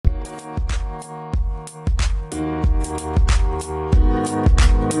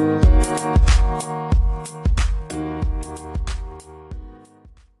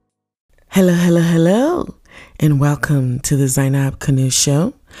Hello, hello, hello, and welcome to the Zainab Canoe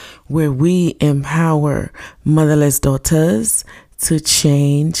Show, where we empower motherless daughters to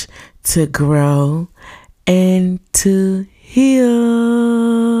change, to grow, and to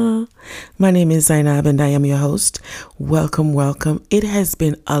heal. My name is Zainab, and I am your host. Welcome, welcome. It has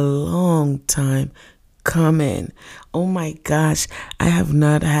been a long time coming. Oh my gosh, I have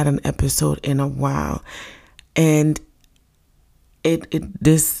not had an episode in a while, and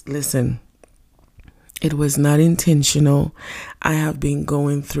listen, it was not intentional. I have been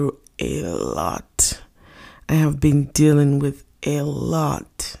going through a lot. I have been dealing with a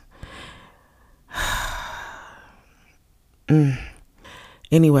lot.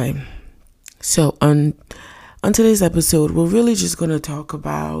 Anyway, so on today's episode, we're really just going to talk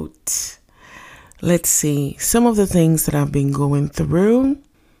about, some of the things that I've been going through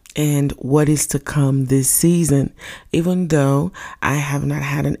and what is to come this season. Even though I have not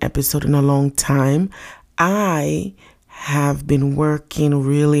had an episode in a long time, I have been working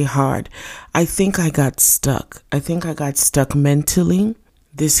really hard. I think I got stuck. Mentally.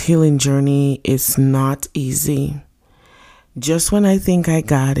 This healing journey is not easy. Just when I think I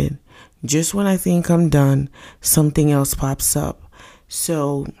got it, just when I think I'm done, something else pops up.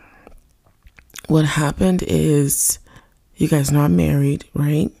 So what happened is, you guys know I'm married,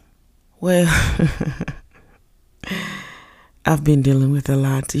 right? Well, I've been dealing with a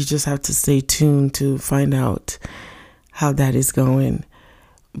lot. You just have to stay tuned to find out how that is going.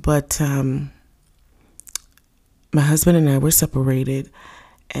 But my husband and I were separated,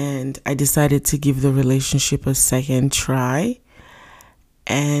 and I decided to give the relationship a second try.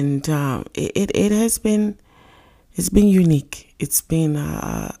 And it's been unique.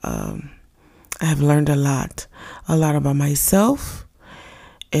 I have learned a lot about myself.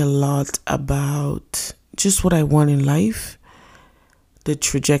 A lot about just what I want in life, the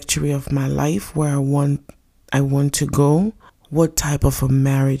trajectory of my life, where I want to go, what type of a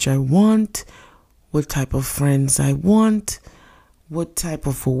marriage I want, what type of friends I want, what type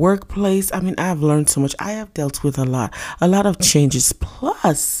of a workplace. I've learned so much. I have dealt with a lot of changes.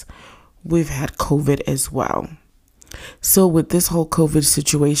 Plus, we've had COVID as well. So with this whole COVID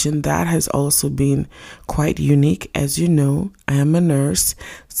situation, that has also been quite unique. As you know, I am a nurse,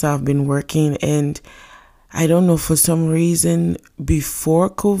 so I've been working, and I don't know, for some reason, before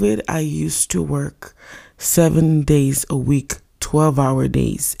COVID, I used to work 7 days a week, 12-hour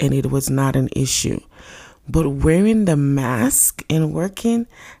days, and it was not an issue. But wearing the mask and working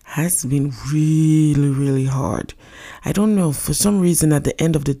has been really, really hard. I don't know, for some reason, at the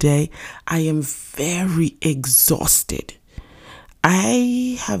end of the day, I am very exhausted.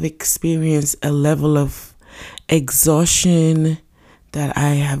 I have experienced a level of exhaustion that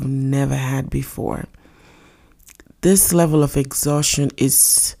I have never had before. This level of exhaustion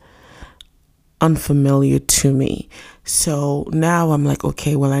is unfamiliar to me. So now I'm like,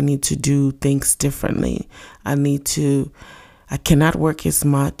 okay, well, I need to do things differently. I cannot work as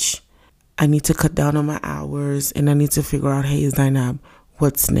much. I need to cut down on my hours, and I need to figure out, hey, Zainab,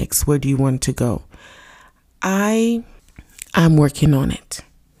 what's next? Where do you want to go? I'm working on it.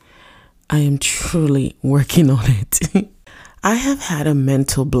 I am truly working on it. I have had a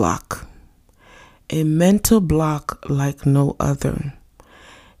mental block like no other.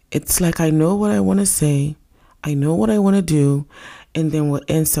 It's like I know what I want to say. I know what I want to do. And then what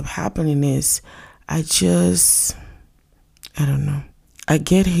ends up happening is I don't know. I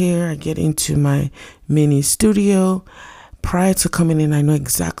get into my mini studio. Prior to coming in, I know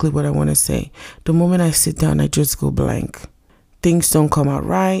exactly what I want to say. The moment I sit down, I just go blank. Things don't come out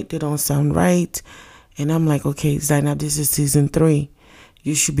right. They don't sound right. And I'm like, okay, Zainab, this is season 3.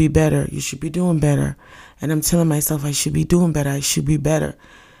 You should be better. You should be doing better. And I'm telling myself I should be doing better. I should be better.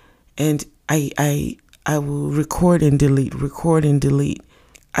 And I will record and delete.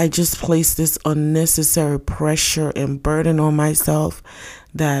 I just place this unnecessary pressure and burden on myself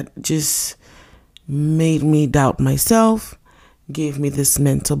that just made me doubt myself, gave me this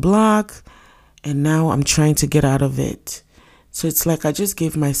mental block, and now I'm trying to get out of it. So it's like I just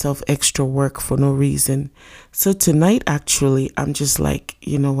gave myself extra work for no reason. So tonight, actually, I'm just like,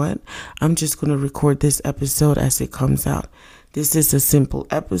 you know what? I'm just going to record this episode as it comes out. This is a simple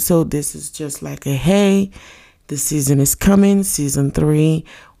episode. This is just like a, hey, the season is coming, season 3,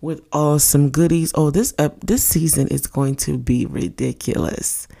 with awesome goodies. Oh, this season is going to be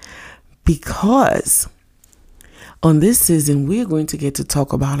ridiculous, because on this season, we're going to get to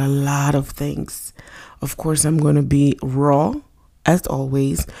talk about a lot of things. Of course, I'm going to be raw, as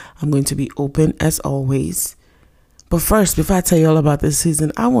always. I'm going to be open, as always. But first, before I tell you all about this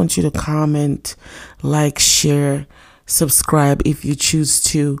season, I want you to comment, like, share, subscribe if you choose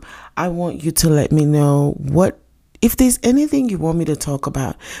to. I want you to let me know if there's anything you want me to talk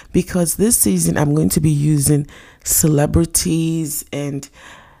about, because this season I'm going to be using celebrities and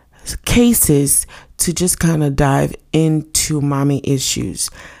cases to just kind of dive into mommy issues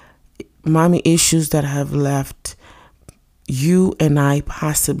that have left you and I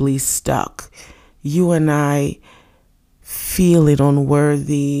possibly stuck. You and I feeling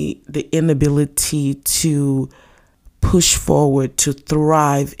unworthy, the inability to push forward, to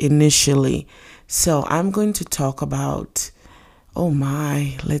thrive initially. So I'm going to talk about,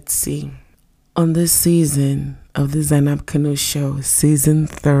 let's see. On this season of the Zainab Kanu Show, season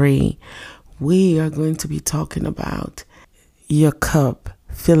 3, we are going to be talking about your cup,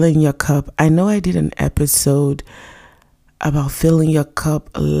 filling your cup. I know I did an episode about filling your cup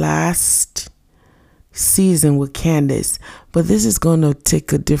last season with Candace, but this is going to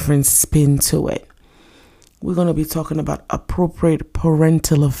take a different spin to it. We're going to be talking about appropriate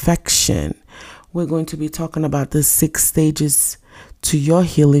parental affection. We're going to be talking about the 6 stages to your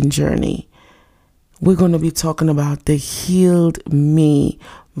healing journey. We're going to be talking about the healed me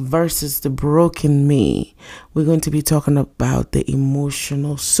versus the broken me. We're going to be talking about the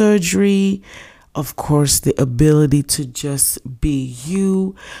emotional surgery. Of course, the ability to just be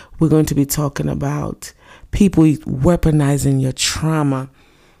you. We're going to be talking about people weaponizing your trauma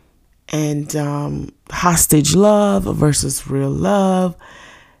and hostage love versus real love,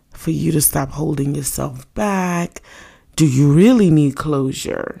 for you to stop holding yourself back. Do you really need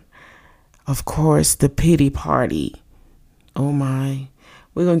closure? Of course, the pity party. Oh my.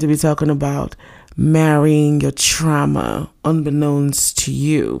 We're going to be talking about marrying your trauma unbeknownst to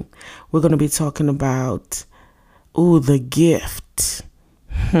you. We're going to be talking about, the gift.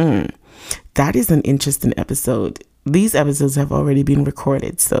 That is an interesting episode. These episodes have already been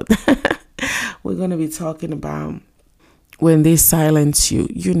recorded, so we're going to be talking about when they silence you.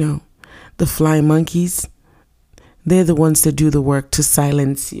 You know, the flying monkeys, they're the ones that do the work to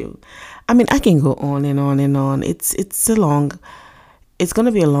silence you. I mean, I can go on and on and on. It's going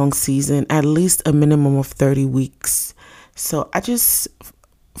to be a long season, at least a minimum of 30 weeks. So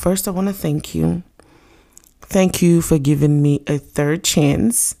first I want to thank you. Thank you for giving me a third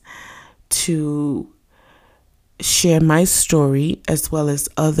chance to share my story as well as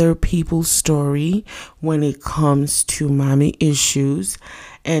other people's story when it comes to mommy issues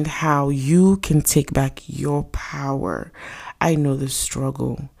and how you can take back your power. I know the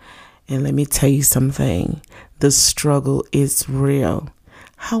struggle, and let me tell you something. The struggle is real.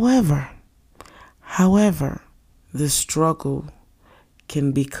 However, the struggle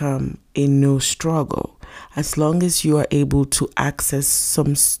can become a no struggle as long as you are able to access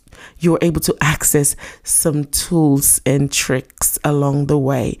some tools and tricks along the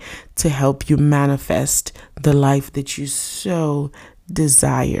way to help you manifest the life that you so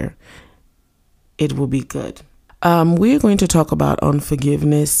desire. It will be good. We're going to talk about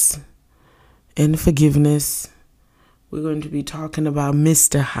unforgiveness and forgiveness. We're going to be talking about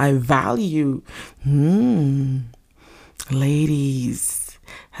Mr. High Value. Ladies,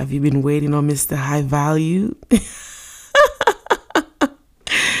 have you been waiting on Mr. High Value?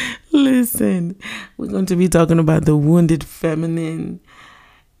 Listen, we're going to be talking about the wounded feminine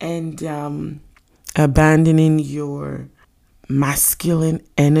and abandoning your masculine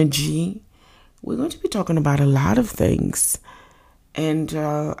energy. We're going to be talking about a lot of things. And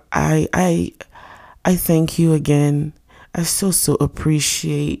I thank you again. I so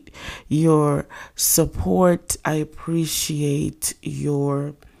appreciate your support. I appreciate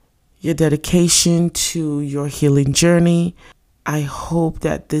your dedication to your healing journey. I hope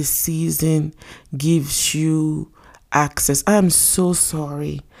that this season gives you access. I am so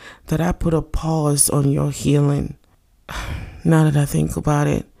sorry that I put a pause on your healing. Now that I think about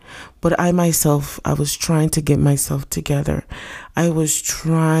it. But I was trying to get myself together. I was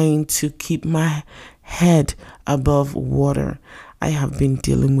trying to keep my head above water. I have been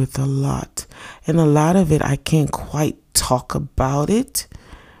dealing with a lot. And a lot of it, I can't quite talk about it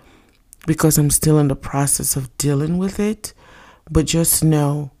because I'm still in the process of dealing with it. But just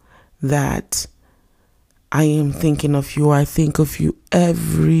know that I am thinking of you. I think of you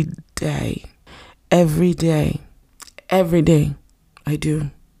every day. Every day. Every day. I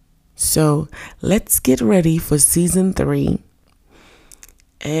do. So let's get ready for season 3.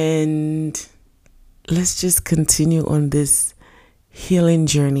 And let's just continue on this healing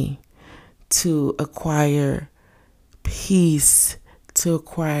journey to acquire peace, to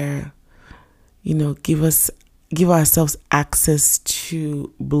acquire, give ourselves access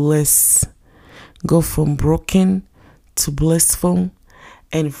to bliss. Go from broken to blissful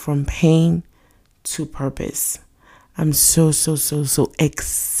and from pain to purpose. I'm so, so, so, so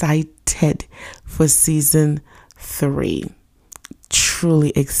excited for season 3.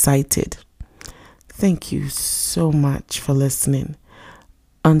 Truly excited. Thank you so much for listening.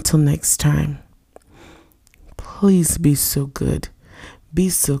 Until next time, please be so good, be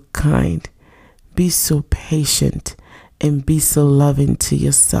so kind, be so patient, and be so loving to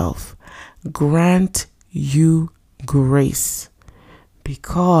yourself. Grant you grace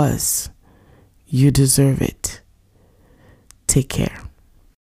because you deserve it. Take care.